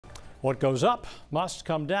What goes up must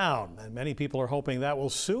come down, and many people are hoping that will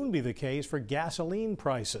soon be the case for gasoline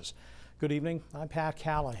prices. Good evening, I'm Pat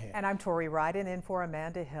Callahan. And I'm Tori Ryden in for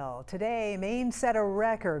Amanda Hill. Today, Maine set a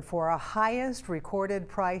record for a highest recorded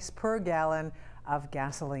price per gallon of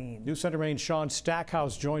gasoline. News Center Maine's Sean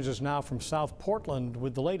Stackhouse joins us now from South Portland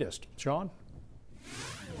with the latest. Sean?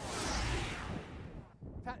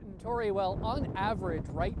 Pat and Tori, well, on average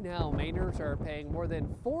right now, Mainers are paying more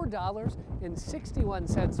than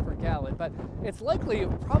 $4.61 per gallon, but it's likely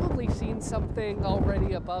you've probably seen something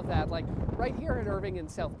already above that, like right here in Irving and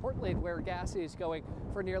South Portland, where gas is going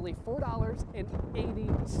for nearly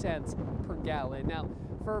 $4.80 per gallon. Now,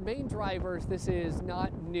 for Maine drivers, this is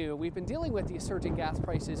not new. We've been dealing with these surging gas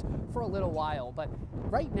prices for a little while, but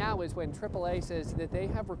right now is when AAA says that they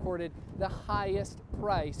have recorded the highest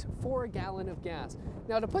price for a gallon of gas.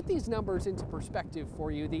 Now, to put these numbers into perspective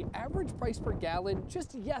for you, the average price per gallon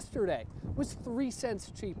just yesterday was 3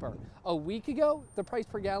 cents cheaper. A week ago, the price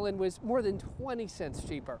per gallon was more than 20 cents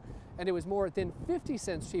cheaper, and it was more than 50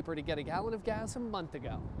 cents cheaper to get a gallon of gas a month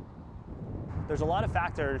ago. There's a lot of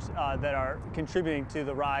factors that are contributing to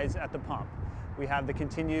the rise at the pump. We have the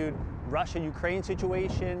continued Russia-Ukraine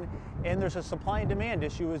situation, and there's a supply and demand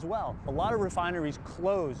issue as well. A lot of refineries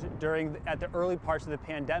closed at the early parts of the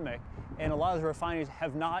pandemic, and a lot of the refineries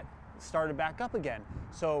have not started back up again.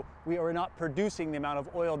 So we are not producing the amount of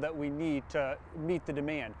oil that we need to meet the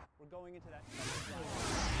demand. We're going into that.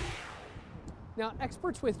 Now,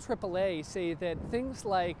 experts with AAA say that things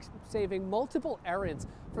like saving multiple errands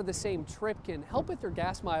for the same trip can help with their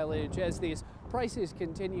gas mileage as these prices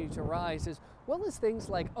continue to rise, as well as things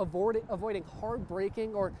like avoiding hard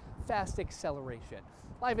braking or fast acceleration.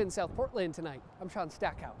 Live in South Portland tonight, I'm Sean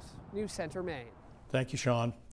Stackhouse, News Center, Maine. Thank you, Sean.